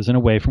resources and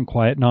away from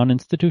quiet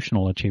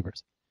non-institutional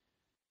achievers.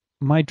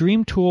 My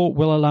dream tool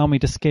will allow me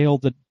to scale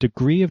the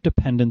degree of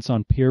dependence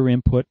on peer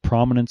input,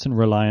 prominence, and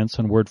reliance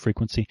on word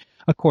frequency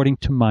according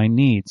to my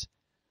needs.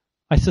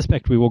 I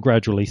suspect we will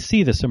gradually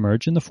see this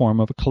emerge in the form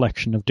of a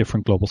collection of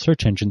different global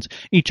search engines,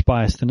 each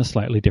biased in a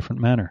slightly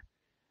different manner.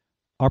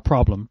 Our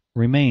problem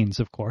remains,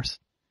 of course.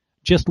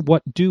 Just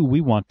what do we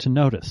want to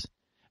notice?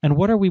 And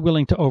what are we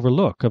willing to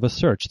overlook of a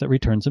search that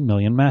returns 1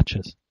 million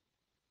matches?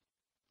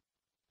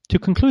 To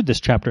conclude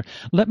this chapter,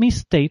 let me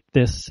state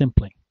this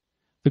simply.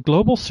 The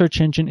global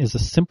search engine is a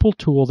simple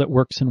tool that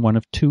works in one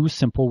of two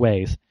simple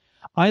ways.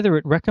 Either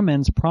it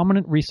recommends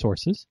prominent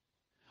resources,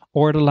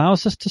 or it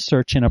allows us to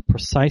search in a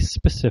precise,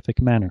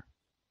 specific manner.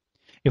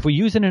 If we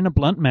use it in a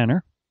blunt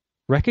manner,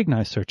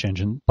 recognize search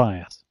engine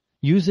bias.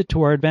 Use it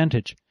to our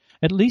advantage.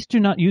 At least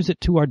do not use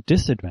it to our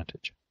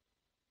disadvantage.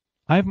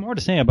 I have more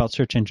to say about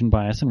search engine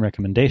bias and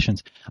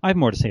recommendations. I have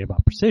more to say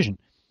about precision.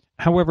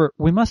 However,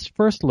 we must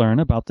first learn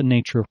about the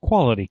nature of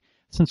quality,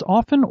 since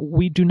often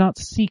we do not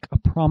seek a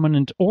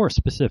prominent or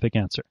specific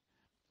answer.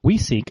 We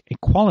seek a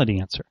quality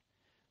answer,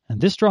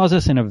 and this draws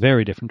us in a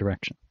very different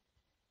direction.